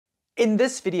In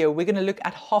this video, we're going to look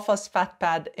at Hoffa's fat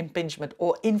pad impingement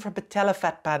or infrapatellar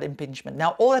fat pad impingement.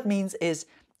 Now, all that means is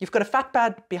you've got a fat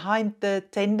pad behind the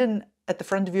tendon at the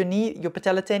front of your knee, your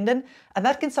patellar tendon, and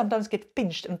that can sometimes get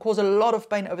pinched and cause a lot of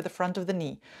pain over the front of the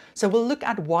knee. So we'll look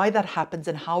at why that happens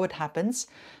and how it happens,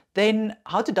 then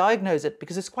how to diagnose it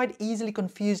because it's quite easily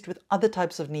confused with other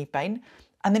types of knee pain.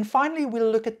 And then finally, we'll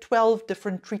look at 12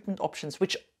 different treatment options,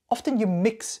 which often you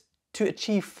mix to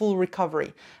achieve full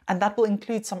recovery, and that will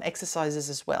include some exercises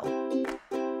as well.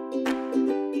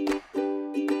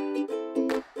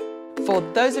 For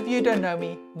those of you who don't know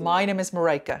me, my name is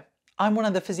Maryke. I'm one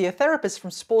of the physiotherapists from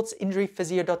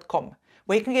sportsinjuryphysio.com,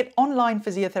 where you can get online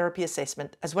physiotherapy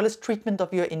assessment as well as treatment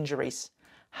of your injuries.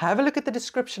 Have a look at the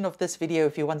description of this video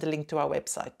if you want a link to our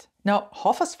website. Now,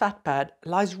 Hoffa's fat pad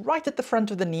lies right at the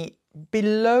front of the knee,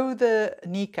 below the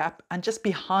kneecap and just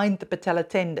behind the patellar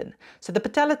tendon. So the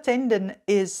patellar tendon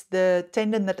is the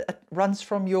tendon that runs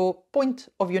from your point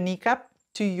of your kneecap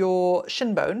to your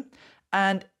shin bone,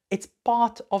 and it's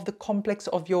part of the complex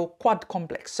of your quad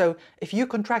complex. So if you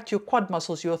contract your quad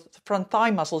muscles, your front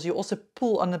thigh muscles, you also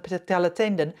pull on the patellar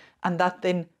tendon, and that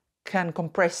then can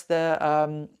compress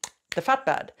the fat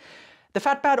pad. The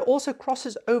fat pad also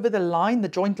crosses over the line, the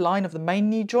joint line of the main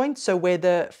knee joint, so where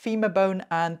the femur bone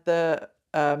and the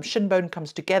shin bone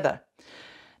comes together.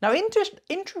 Now,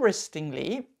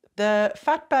 interestingly, the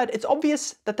fat pad, it's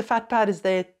obvious that the fat pad is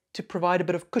there to provide a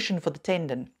bit of cushion for the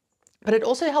tendon, but it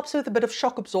also helps with a bit of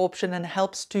shock absorption and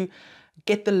helps to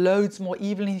get the loads more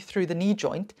evenly through the knee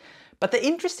joint. But the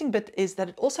interesting bit is that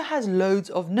it also has loads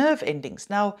of nerve endings.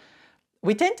 Now,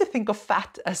 we tend to think of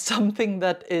fat as something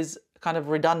that is kind of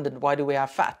redundant. Why do we have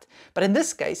fat? But in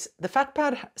this case, the fat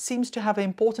pad seems to have an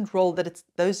important role that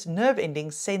those nerve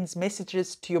endings sends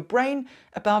messages to your brain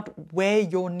about where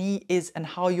your knee is and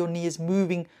how your knee is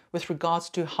moving with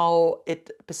regards to how it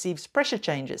perceives pressure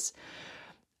changes.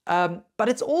 But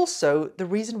it's also the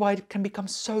reason why it can become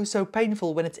so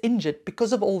painful when it's injured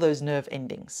because of all those nerve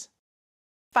endings.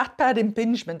 Fat pad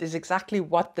impingement is exactly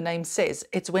what the name says.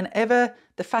 It's whenever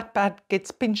the fat pad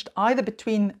gets pinched either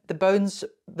between the bones,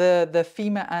 the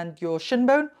femur and your shin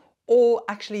bone, or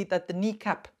actually that the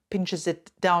kneecap pinches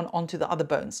it down onto the other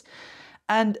bones.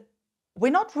 And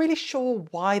we're not really sure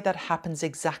why that happens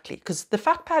exactly, because the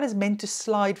fat pad is meant to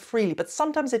slide freely, but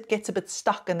sometimes it gets a bit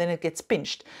stuck and then it gets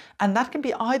pinched. And that can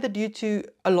be either due to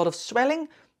a lot of swelling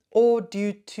or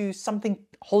due to something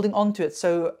holding on to it,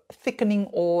 so thickening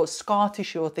or scar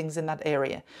tissue or things in that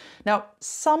area. Now,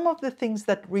 some of the things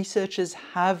that researchers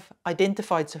have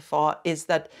identified so far is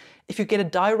that if you get a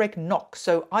direct knock,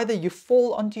 so either you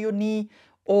fall onto your knee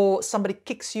or somebody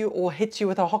kicks you or hits you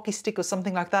with a hockey stick or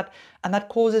something like that, and that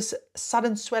causes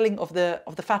sudden swelling of the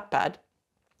fat pad,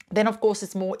 then of course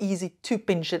it's more easy to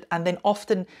pinch it, and then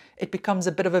often it becomes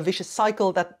a bit of a vicious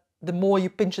cycle that the more you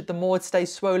pinch it, the more it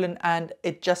stays swollen and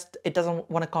it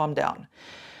doesn't want to calm down.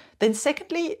 Then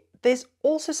secondly, there's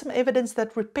also some evidence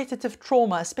that repetitive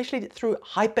trauma, especially through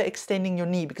hyperextending your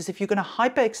knee, because if you're going to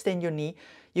hyperextend your knee,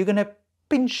 you're going to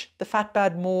pinch the fat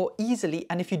pad more easily.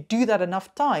 And if you do that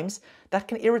enough times, that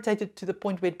can irritate it to the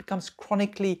point where it becomes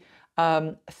chronically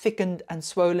thickened and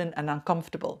swollen and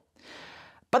uncomfortable.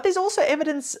 But there's also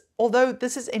evidence, although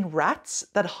this is in rats,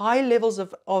 that high levels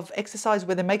of exercise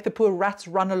where they make the poor rats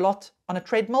run a lot on a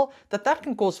treadmill, that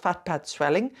can cause fat pad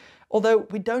swelling. Although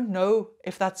we don't know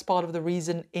if that's part of the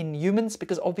reason in humans,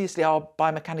 because obviously our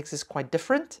biomechanics is quite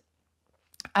different.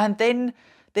 And then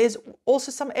there's also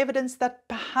some evidence that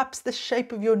perhaps the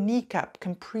shape of your kneecap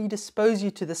can predispose you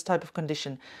to this type of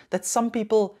condition, that some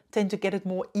people tend to get it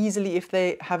more easily if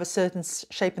they have a certain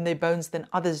shape in their bones than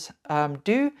others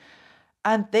do.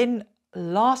 And then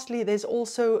lastly, there's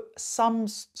also some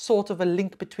sort of a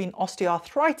link between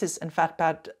osteoarthritis and fat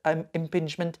pad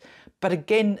impingement. But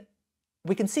again,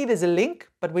 we can see there's a link,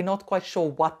 but we're not quite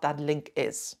sure what that link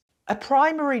is. A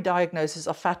primary diagnosis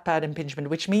of fat pad impingement,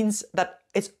 which means that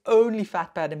it's only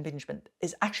fat pad impingement,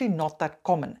 is actually not that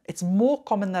common. It's more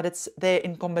common that it's there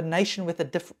in combination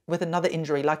with another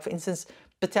injury, like for instance,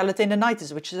 patellar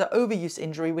tendonitis, which is an overuse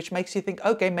injury, which makes you think,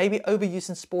 okay, maybe overuse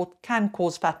in sport can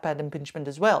cause fat pad impingement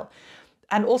as well.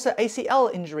 And also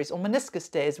ACL injuries or meniscus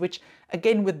tears, which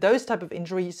again, with those type of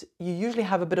injuries, you usually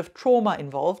have a bit of trauma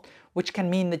involved, which can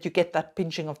mean that you get that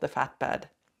pinching of the fat pad.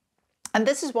 And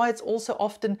this is why it's also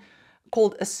often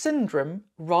called a syndrome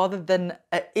rather than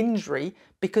an injury,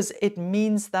 because it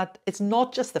means that it's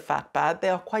not just the fat pad,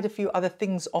 there are quite a few other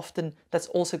things often that's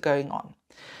also going on.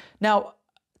 Now,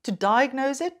 to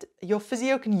diagnose it, your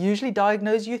physio can usually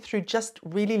diagnose you through just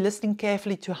really listening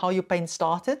carefully to how your pain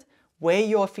started, where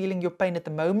you are feeling your pain at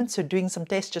the moment, so doing some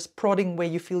tests, just prodding where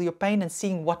you feel your pain and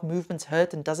seeing what movements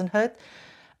hurt and doesn't hurt.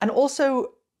 and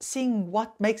also seeing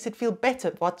what makes it feel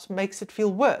better, what makes it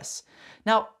feel worse.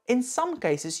 Now, in some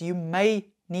cases, you may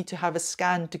need to have a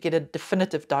scan to get a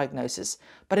definitive diagnosis,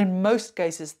 but in most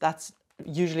cases, that's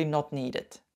usually not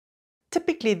needed.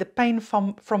 Typically, the pain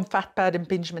from fat pad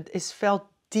impingement is felt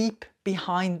deep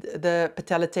behind the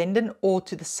patellar tendon or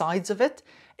to the sides of it.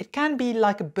 It can be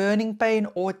like a burning pain,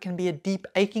 or it can be a deep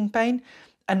aching pain.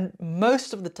 And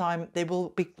most of the time, there will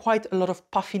be quite a lot of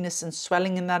puffiness and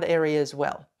swelling in that area as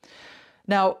well.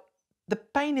 Now, the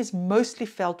pain is mostly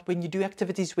felt when you do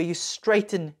activities where you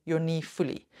straighten your knee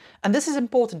fully. And this is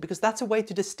important because that's a way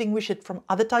to distinguish it from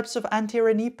other types of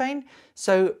anterior knee pain.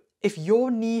 So if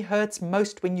your knee hurts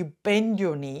most when you bend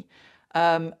your knee,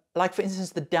 like for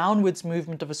instance, the downwards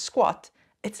movement of a squat,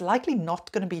 it's likely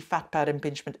not going to be fat pad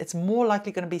impingement. It's more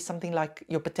likely going to be something like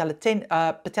your patellar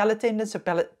tendon, so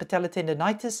patellar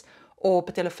tendonitis, or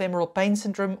patellofemoral pain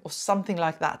syndrome, or something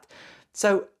like that.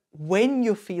 So when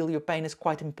you feel your pain is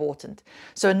quite important.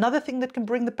 So another thing that can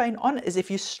bring the pain on is if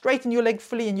you straighten your leg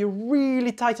fully and you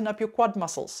really tighten up your quad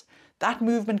muscles. That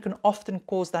movement can often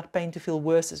cause that pain to feel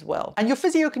worse as well. And your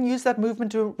physio can use that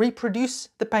movement to reproduce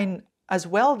the pain as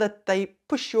well, that they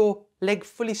push your leg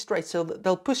fully straight. So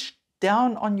they'll push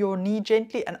down on your knee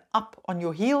gently and up on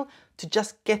your heel to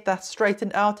just get that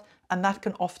straightened out. And that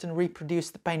can often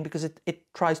reproduce the pain because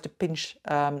it tries to pinch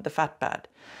the fat pad.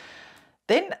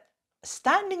 Then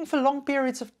standing for long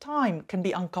periods of time can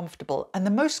be uncomfortable. And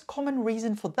the most common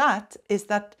reason for that is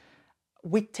that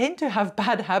we tend to have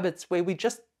bad habits where we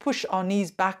just push our knees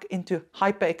back into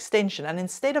hyperextension. And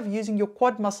instead of using your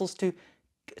quad muscles to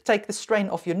take the strain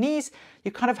off your knees,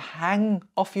 you kind of hang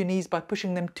off your knees by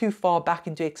pushing them too far back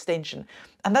into extension.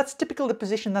 And that's typical the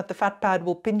position that the fat pad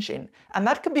will pinch in. And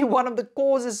that can be one of the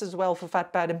causes as well for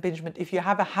fat pad impingement if you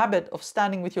have a habit of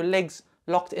standing with your legs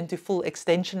locked into full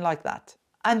extension like that.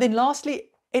 And then lastly,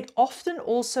 it often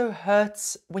also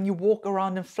hurts when you walk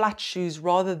around in flat shoes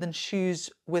rather than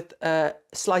shoes with a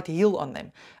slight heel on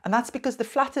them. And that's because the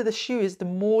flatter the shoe is, the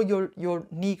more your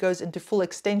knee goes into full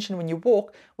extension when you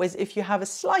walk, whereas if you have a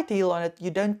slight heel on it, you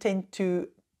don't tend to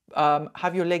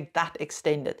have your leg that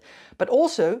extended. But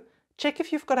also, check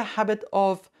if you've got a habit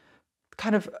of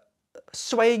kind of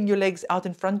swaying your legs out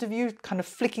in front of you, kind of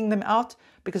flicking them out,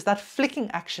 because that flicking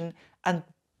action and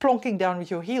plonking down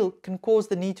with your heel can cause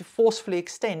the knee to forcefully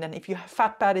extend. And if your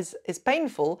fat pad is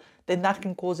painful, then that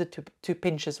can cause it to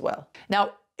pinch as well.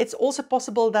 Now, it's also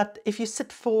possible that if you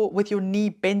sit with your knee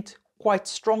bent quite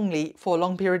strongly for a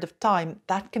long period of time,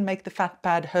 that can make the fat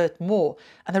pad hurt more.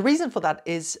 And the reason for that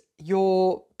is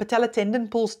your patellar tendon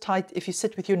pulls tight if you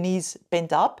sit with your knees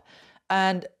bent up,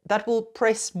 and that will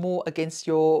press more against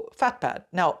your fat pad.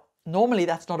 Now, normally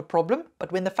that's not a problem,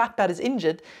 but when the fat pad is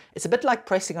injured, it's a bit like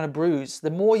pressing on a bruise. The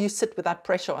more you sit with that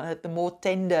pressure on it, the more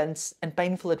tender and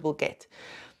painful it will get.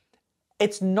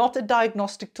 It's not a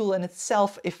diagnostic tool in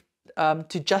itself if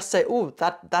to just say, oh,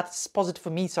 that's positive for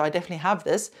me, so I definitely have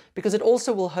this, because it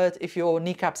also will hurt if your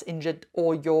kneecap's injured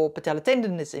or your patellar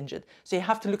tendon is injured. So you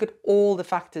have to look at all the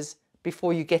factors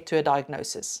before you get to a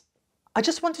diagnosis. I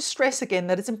just want to stress again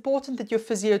that it's important that your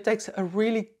physio takes a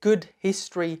really good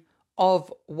history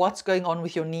of what's going on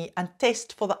with your knee and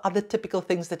test for the other typical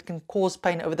things that can cause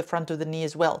pain over the front of the knee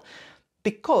as well.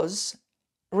 Because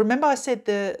remember I said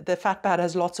the fat pad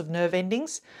has lots of nerve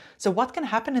endings. So what can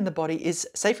happen in the body is,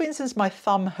 say for instance my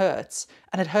thumb hurts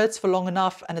and it hurts for long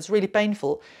enough and it's really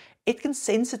painful, it can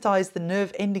sensitize the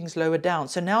nerve endings lower down.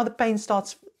 So now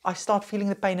I start feeling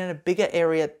the pain in a bigger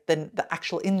area than the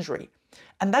actual injury.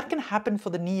 And that can happen for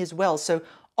the knee as well. So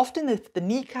often if the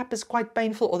kneecap is quite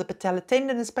painful or the patellar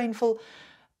tendon is painful,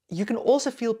 you can also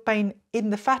feel pain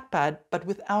in the fat pad, but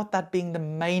without that being the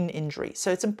main injury.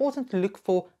 So it's important to look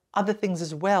for other things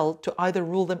as well to either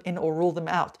rule them in or rule them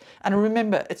out. And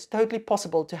remember, it's totally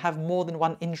possible to have more than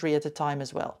one injury at a time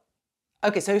as well.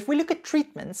 Okay, so if we look at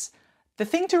treatments, the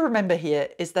thing to remember here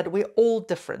is that we're all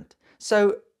different.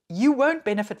 So you won't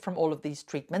benefit from all of these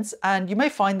treatments, and you may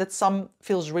find that some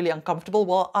feels really uncomfortable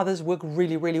while others work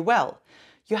really, really well.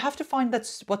 You have to find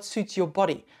that's what suits your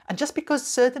body. And just because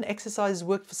certain exercises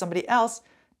work for somebody else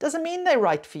doesn't mean they're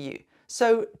right for you.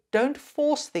 So don't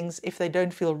force things if they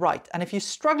don't feel right. And if you're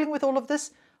struggling with all of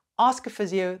this, ask a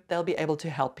physio, they'll be able to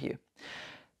help you.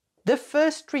 The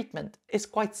first treatment is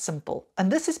quite simple.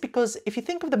 And this is because if you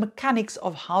think of the mechanics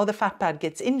of how the fat pad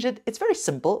gets injured, it's very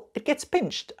simple. It gets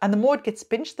pinched. And the more it gets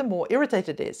pinched, the more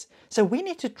irritated it is. So we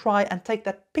need to try and take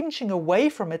that pinching away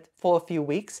from it for a few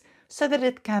weeks so that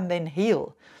it can then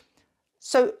heal.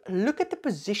 So look at the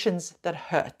positions that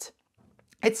hurt.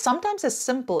 It's sometimes as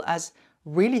simple as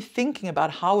really thinking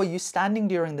about how are you standing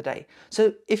during the day.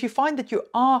 So if you find that you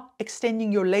are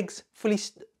extending your legs fully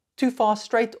too far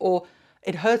straight or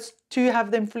it hurts to have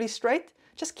them fully straight,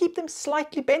 just keep them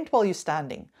slightly bent while you're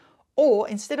standing. Or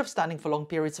instead of standing for long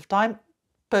periods of time,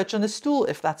 perch on a stool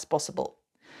if that's possible.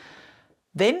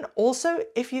 Then also,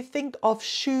 if you think of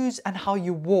shoes and how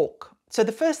you walk. So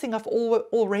the first thing I've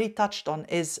already touched on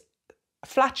is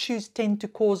flat shoes tend to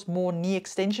cause more knee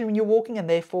extension when you're walking and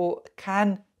therefore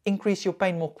can increase your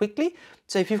pain more quickly.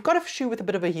 So if you've got a shoe with a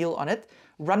bit of a heel on it,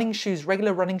 running shoes,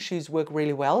 regular running shoes work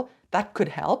really well. That could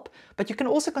help, but you can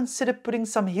also consider putting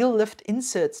some heel lift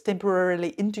inserts temporarily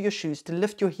into your shoes to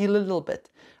lift your heel a little bit.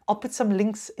 I'll put some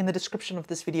links in the description of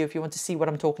this video if you want to see what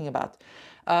I'm talking about.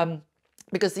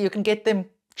 Because you can get them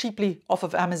cheaply off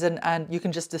of Amazon and you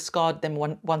can just discard them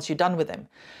once you're done with them.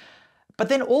 But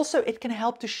then also it can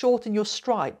help to shorten your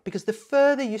stride, because the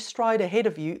further you stride ahead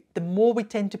of you, the more we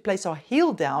tend to place our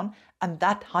heel down, and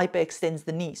that hyperextends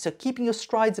the knee. So keeping your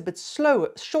strides a bit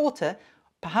shorter,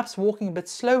 perhaps walking a bit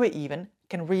slower even,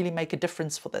 can really make a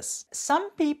difference for this.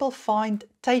 Some people find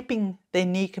taping their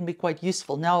knee can be quite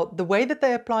useful. Now, the way that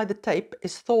they apply the tape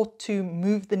is thought to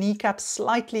move the kneecap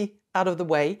slightly out of the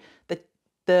way, that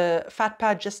the fat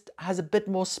pad just has a bit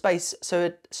more space, so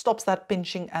it stops that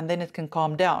pinching and then it can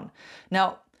calm down.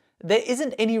 Now, there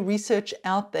isn't any research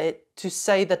out there to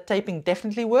say that taping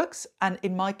definitely works, and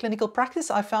in my clinical practice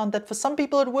I found that for some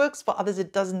people it works, for others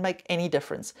it doesn't make any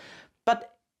difference.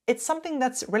 But it's something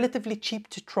that's relatively cheap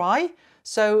to try,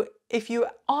 so if you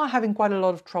are having quite a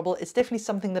lot of trouble, it's definitely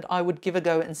something that I would give a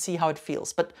go and see how it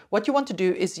feels. But what you want to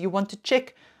do is you want to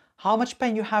check how much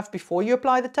pain you have before you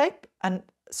apply the tape, and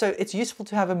so it's useful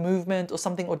to have a movement or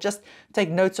something, or just take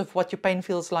notes of what your pain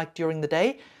feels like during the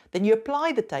day. Then you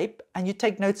apply the tape and you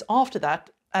take notes after that.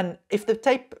 And if the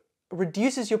tape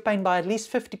reduces your pain by at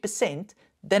least 50%,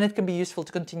 then it can be useful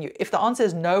to continue. If the answer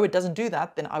is no, it doesn't do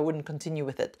that, then I wouldn't continue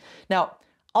with it. Now,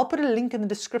 I'll put a link in the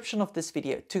description of this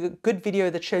video to a good video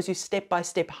that shows you step by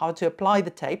step how to apply the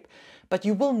tape, but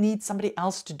you will need somebody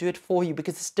else to do it for you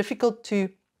because it's difficult to.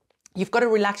 You've got to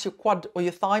relax your quad or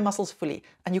your thigh muscles fully,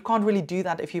 and you can't really do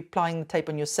that if you're applying the tape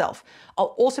on yourself.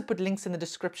 I'll also put links in the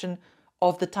description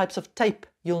of the types of tape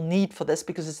you'll need for this,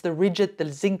 because it's the rigid,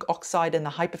 the zinc oxide and the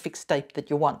hyperfix tape that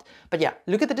you want. But yeah,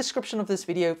 look at the description of this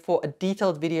video for a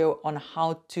detailed video on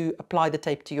how to apply the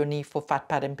tape to your knee for fat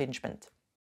pad impingement.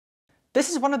 This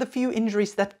is one of the few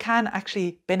injuries that can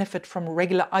actually benefit from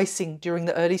regular icing during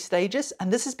the early stages,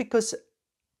 and this is because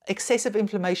excessive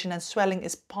inflammation and swelling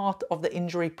is part of the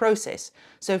injury process.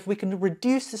 So if we can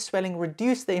reduce the swelling,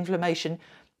 reduce the inflammation,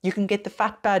 you can get the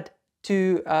fat pad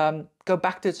to go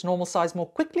back to its normal size more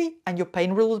quickly, and your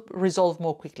pain will resolve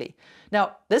more quickly.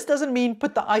 Now, this doesn't mean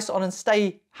put the ice on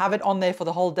and have it on there for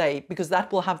the whole day, because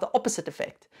that will have the opposite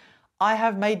effect. I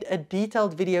have made a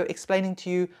detailed video explaining to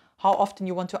you how often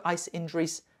you want to ice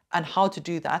injuries and how to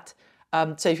do that.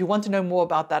 So if you want to know more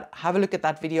about that, have a look at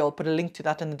that video. I'll put a link to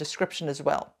that in the description as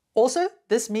well. Also,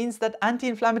 this means that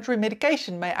anti-inflammatory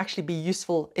medication may actually be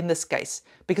useful in this case,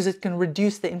 because it can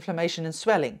reduce the inflammation and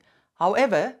swelling.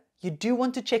 However, you do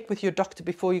want to check with your doctor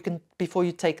before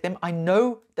you take them. I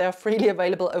know they are freely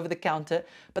available over the counter,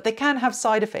 but they can have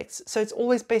side effects. So it's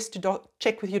always best to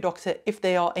check with your doctor if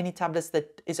there are any tablets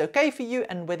that is okay for you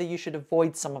and whether you should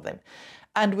avoid some of them.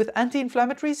 And with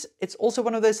anti-inflammatories, it's also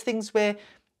one of those things where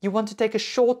you want to take a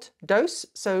short dose,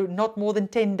 so not more than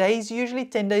 10 days usually.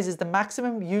 10 days is the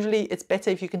maximum. Usually it's better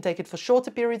if you can take it for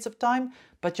shorter periods of time,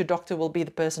 but your doctor will be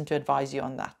the person to advise you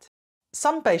on that.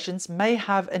 Some patients may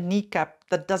have a kneecap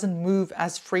that doesn't move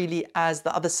as freely as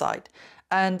the other side.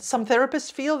 And some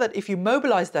therapists feel that if you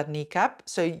mobilize that kneecap,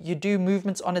 so you do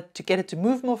movements on it to get it to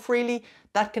move more freely,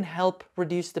 that can help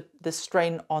reduce the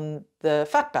strain on the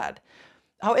fat pad.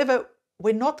 However,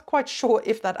 we're not quite sure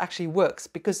if that actually works,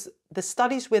 because the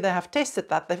studies where they have tested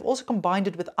that, they've also combined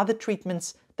it with other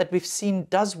treatments that we've seen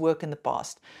does work in the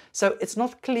past. So it's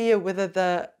not clear whether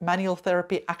the manual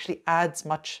therapy actually adds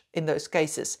much in those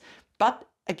cases. But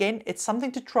again, it's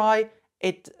something to try.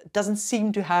 It doesn't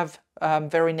seem to have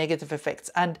very negative effects.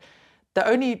 And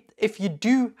if you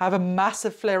do have a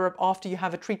massive flare-up after you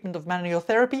have a treatment of manual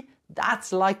therapy,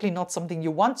 that's likely not something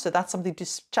you want. So that's something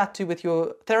to chat to with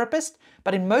your therapist.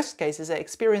 But in most cases, an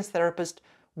experienced therapist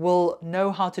will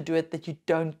know how to do it, that you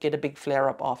don't get a big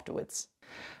flare-up afterwards.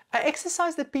 An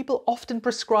exercise that people often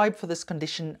prescribe for this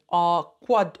condition are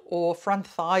quad or front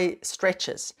thigh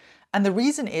stretches. And the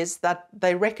reason is that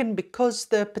they reckon because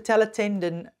the patellar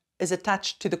tendon is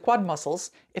attached to the quad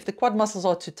muscles, if the quad muscles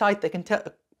are too tight, they can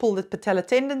pull the patellar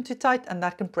tendon too tight, and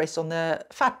that can press on the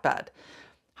fat pad.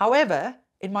 However,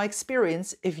 in my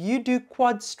experience, if you do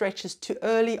quad stretches too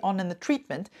early on in the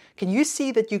treatment, can you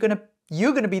see that you're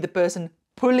going to be the person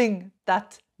pulling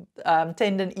that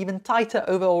tendon even tighter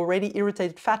over already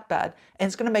irritated fat pad, and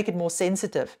it's going to make it more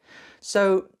sensitive.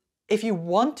 So if you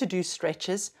want to do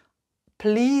stretches,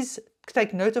 please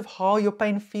take note of how your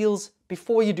pain feels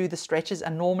before you do the stretches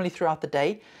and normally throughout the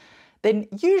day. Then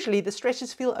usually the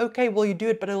stretches feel okay while you do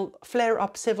it, but it'll flare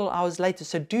up several hours later.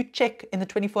 So do check in the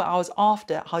 24 hours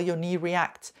after how your knee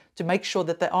reacts to make sure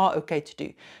that they are okay to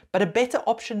do. But a better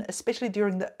option, especially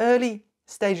during the early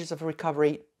stages of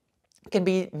recovery, can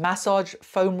be massage,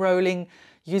 foam rolling,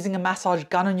 using a massage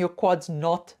gun on your quads,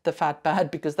 not the fat pad,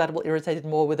 because that will irritate it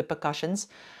more with the percussions.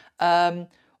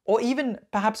 Or even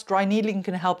perhaps dry needling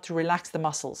can help to relax the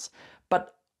muscles.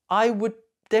 But I would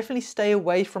definitely stay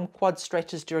away from quad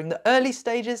stretches during the early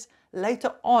stages.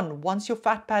 Later on, once your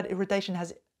fat pad irritation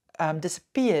has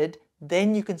disappeared,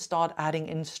 then you can start adding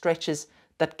in stretches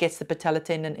that gets the patellar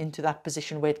tendon into that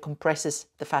position where it compresses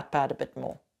the fat pad a bit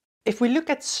more. If we look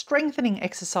at strengthening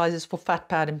exercises for fat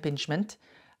pad impingement,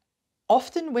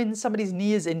 often when somebody's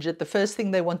knee is injured, the first thing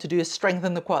they want to do is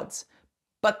strengthen the quads.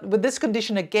 But with this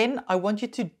condition, again, I want you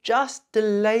to just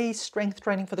delay strength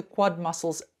training for the quad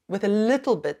muscles with a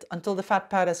little bit until the fat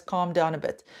pad has calmed down a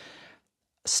bit.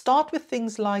 Start with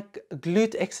things like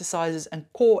glute exercises and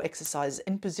core exercises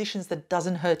in positions that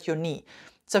doesn't hurt your knee.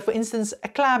 So for instance, a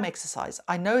clam exercise.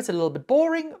 I know it's a little bit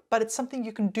boring, but it's something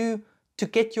you can do to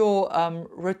get your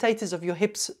rotators of your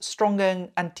hips stronger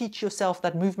and teach yourself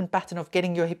that movement pattern of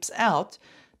getting your hips out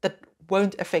that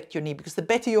won't affect your knee, because the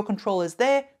better your control is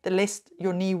there, the less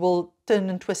your knee will turn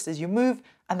and twist as you move,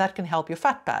 and that can help your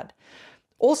fat pad.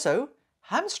 Also,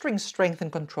 hamstring strength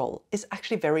and control is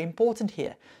actually very important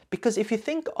here, because if you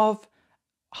think of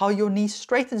how your knee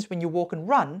straightens when you walk and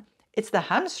run, it's the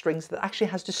hamstrings that actually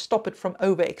has to stop it from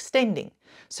overextending.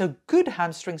 So good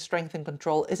hamstring strength and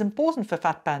control is important for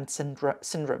fat pad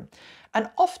syndrome. And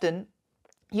often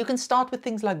you can start with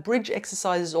things like bridge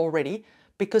exercises already,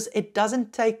 because it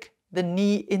doesn't take the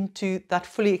knee into that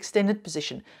fully extended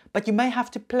position, but you may have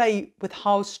to play with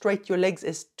how straight your legs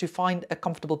is to find a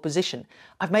comfortable position.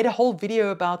 I've made a whole video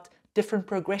about different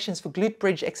progressions for glute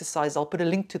bridge exercise. I'll put a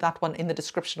link to that one in the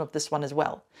description of this one as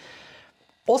well.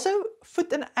 Also,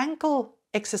 foot and ankle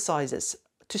exercises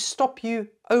to stop you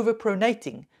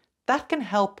overpronating. That can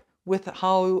help with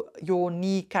how your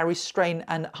knee carries strain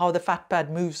and how the fat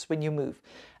pad moves when you move.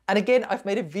 And again, I've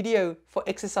made a video for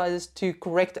exercises to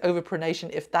correct overpronation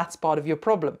if that's part of your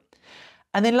problem.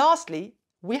 And then lastly,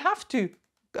 we have to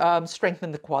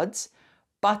strengthen the quads,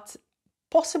 but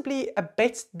possibly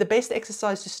the best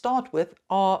exercise to start with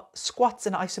are squats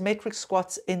and isometric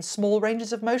squats in small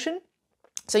ranges of motion.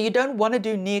 So you don't want to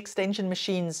do knee extension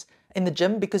machines in the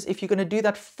gym, because if you're going to do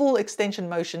that full extension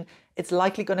motion, it's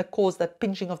likely going to cause that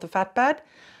pinching of the fat pad.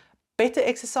 Better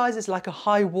exercises like a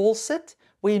high wall sit,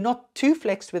 where you're not too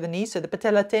flexed with the knee, so the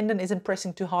patellar tendon isn't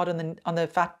pressing too hard on the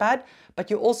fat pad, but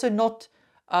you're also not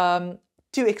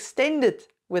too extended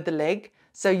with the leg,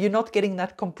 so you're not getting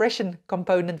that compression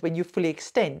component when you fully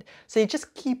extend. So you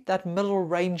just keep that middle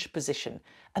range position.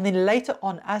 And then later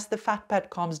on, as the fat pad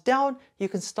calms down, you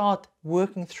can start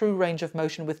working through range of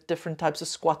motion with different types of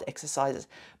squat exercises.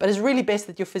 But it's really best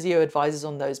that your physio advises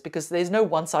on those, because there's no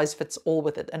one size fits all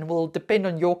with it, and will depend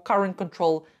on your current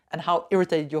control and how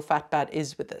irritated your fat pad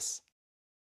is with this.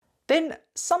 Then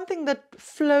something that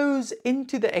flows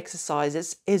into the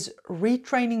exercises is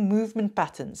retraining movement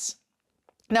patterns.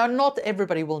 Now, not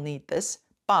everybody will need this,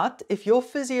 but if your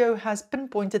physio has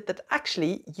pinpointed that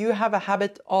actually you have a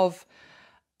habit of,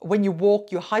 when you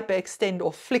walk, you hyperextend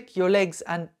or flick your legs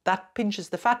and that pinches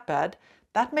the fat pad,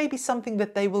 that may be something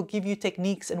that they will give you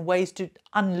techniques and ways to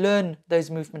unlearn those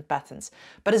movement patterns.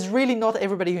 But it's really not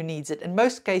everybody who needs it. In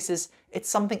most cases, it's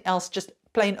something else, just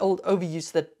plain old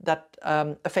overuse that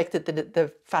affected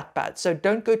the fat pad. So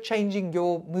don't go changing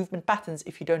your movement patterns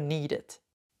if you don't need it.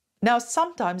 Now,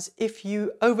 sometimes if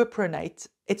you overpronate,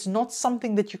 it's not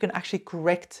something that you can actually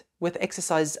correct with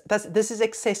exercise. This is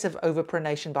excessive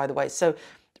overpronation, by the way. So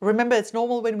remember, it's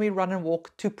normal when we run and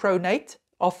walk to pronate.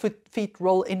 Our feet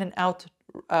roll in and out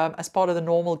as part of the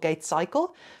normal gait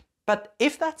cycle. But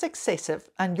if that's excessive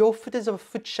and your foot is of a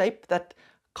foot shape that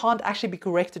can't actually be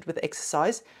corrected with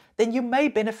exercise, then you may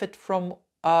benefit from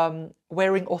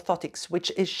wearing orthotics,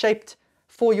 which is shaped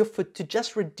for your foot to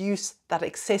just reduce that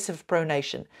excessive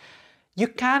pronation. You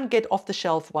can get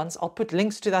off-the-shelf ones. I'll put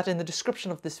links to that in the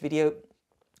description of this video.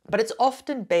 But it's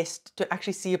often best to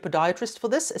actually see a podiatrist for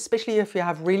this, especially if you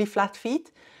have really flat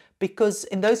feet, because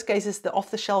in those cases, the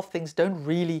off-the-shelf things don't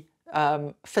really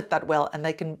fit that well, and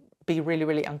they can be really,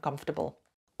 really uncomfortable.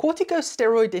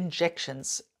 Corticosteroid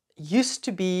injections used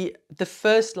to be the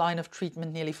first line of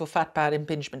treatment nearly for fat pad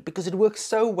impingement, because it works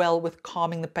so well with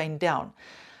calming the pain down.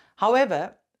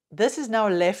 However, this is now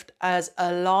left as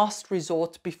a last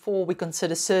resort before we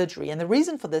consider surgery. And the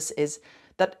reason for this is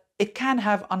that it can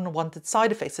have unwanted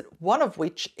side effects, one of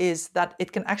which is that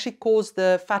it can actually cause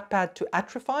the fat pad to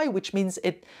atrophy, which means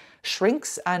it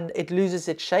shrinks and it loses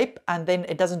its shape, and then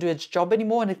it doesn't do its job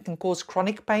anymore, and it can cause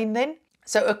chronic pain then.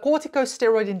 So a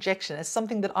corticosteroid injection is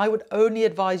something that I would only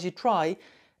advise you try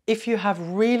if you have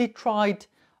really tried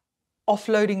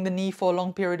offloading the knee for a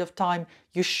long period of time,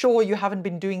 you're sure you haven't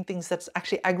been doing things that's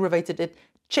actually aggravated it,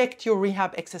 checked your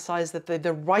rehab exercise that they're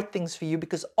the right things for you,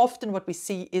 because often what we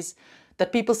see is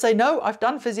that people say, no, I've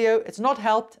done physio, it's not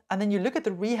helped, and then you look at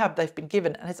the rehab they've been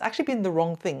given and it's actually been the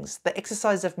wrong things. The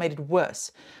exercises have made it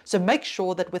worse. So make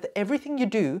sure that with everything you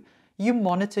do, you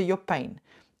monitor your pain.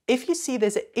 If you see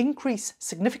there's an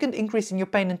significant increase in your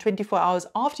pain in 24 hours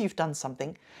after you've done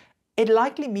something, it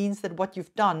likely means that what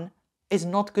you've done is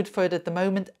not good for it at the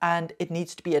moment and it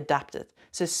needs to be adapted.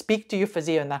 So speak to your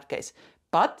physio in that case.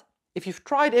 But if you've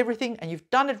tried everything and you've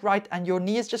done it right and your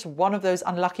knee is just one of those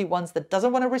unlucky ones that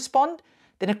doesn't want to respond,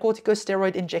 then a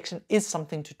corticosteroid injection is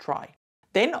something to try.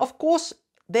 Then, of course,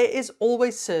 there is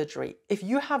always surgery. If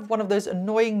you have one of those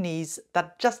annoying knees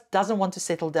that just doesn't want to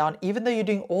settle down, even though you're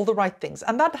doing all the right things,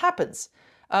 and that happens,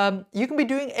 you can be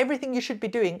doing everything you should be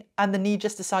doing and the knee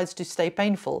just decides to stay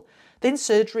painful, then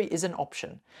surgery is an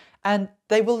option. And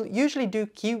they will usually do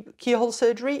keyhole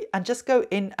surgery and just go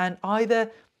in and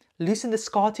either loosen the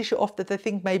scar tissue off that they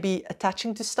think may be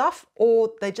attaching to stuff,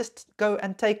 or they just go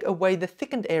and take away the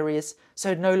thickened areas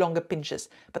so it no longer pinches.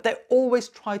 But they always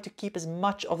try to keep as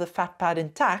much of the fat pad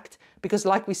intact because,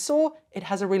 like we saw, it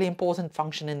has a really important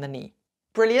function in the knee.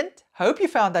 Brilliant! Hope you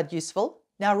found that useful.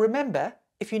 Now remember,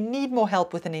 if you need more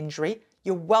help with an injury,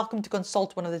 you're welcome to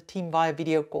consult one of the team via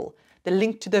video call. The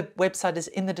link to the website is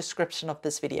in the description of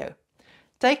this video.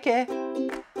 Take care!